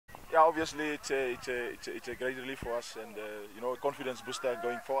Yeah, obviously it's a great relief for us, and you know, a confidence booster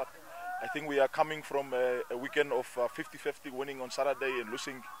going forward. I think we are coming from a weekend of 50-50, winning on Saturday and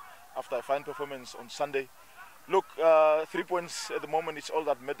losing after a fine performance on Sunday. Look, 3 points at the moment is all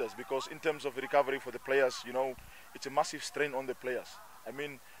that matters, because in terms of recovery for the players, you know, it's a massive strain on the players. I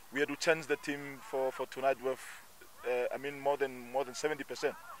mean, we had to change the team for tonight with, I mean, more than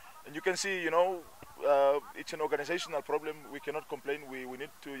 70%. And you can see, you know, it's an organizational problem. We cannot complain. We need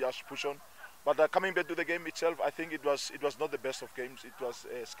to just push on. But coming back to the game itself, I think it was not the best of games. It was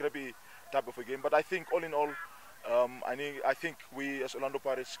a scrappy type of a game. But I think all in all, I think we as Orlando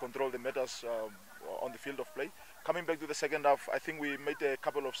Pirates control the matters on the field of play. Coming back to the second half, I think we made a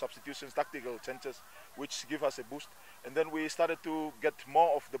couple of substitutions, tactical changes, which give us a boost. And then we started to get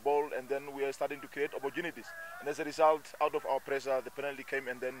more of the ball, and then we are starting to create opportunities. And as a result, out of our pressure, the penalty came,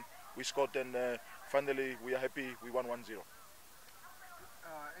 and then we scored, and finally we are happy we won 1-0.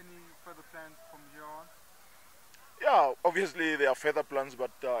 Any further plans from here on? Yeah, obviously there are further plans,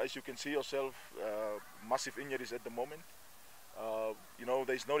 but as you can see yourself, massive injuries at the moment. You know,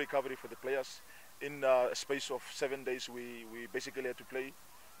 there is no recovery for the players. In a space of 7 days, we basically had to play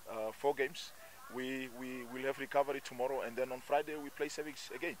 4 games. We will have recovery tomorrow, and then on Friday we play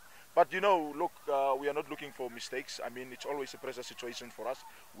Civics again. But you know, look, we are not looking for mistakes. I mean, it's always a pressure situation for us.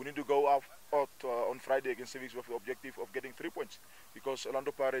 We need to go out on Friday against Civics with the objective of getting 3 points, because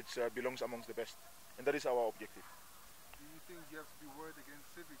Orlando Pirates belongs amongst the best, and that is our objective. Do you think you have to be worried against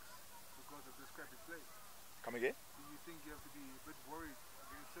Civics because of the scrappy play? Come again? Do you think you have to be a bit worried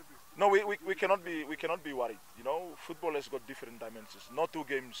against Civics? No, we cannot be worried. You know, football has got different dimensions. No 2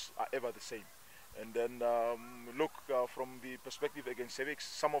 games are ever the same. And then look, from the perspective against Civics,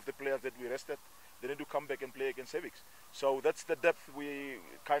 some of the players that we rested, they need to come back and play against Civics. So that's the depth,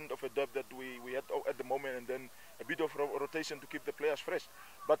 kind of a depth that we had at the moment, and then a bit of rotation to keep the players fresh.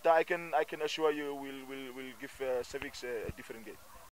 But I can assure you, we'll give Civics a different game.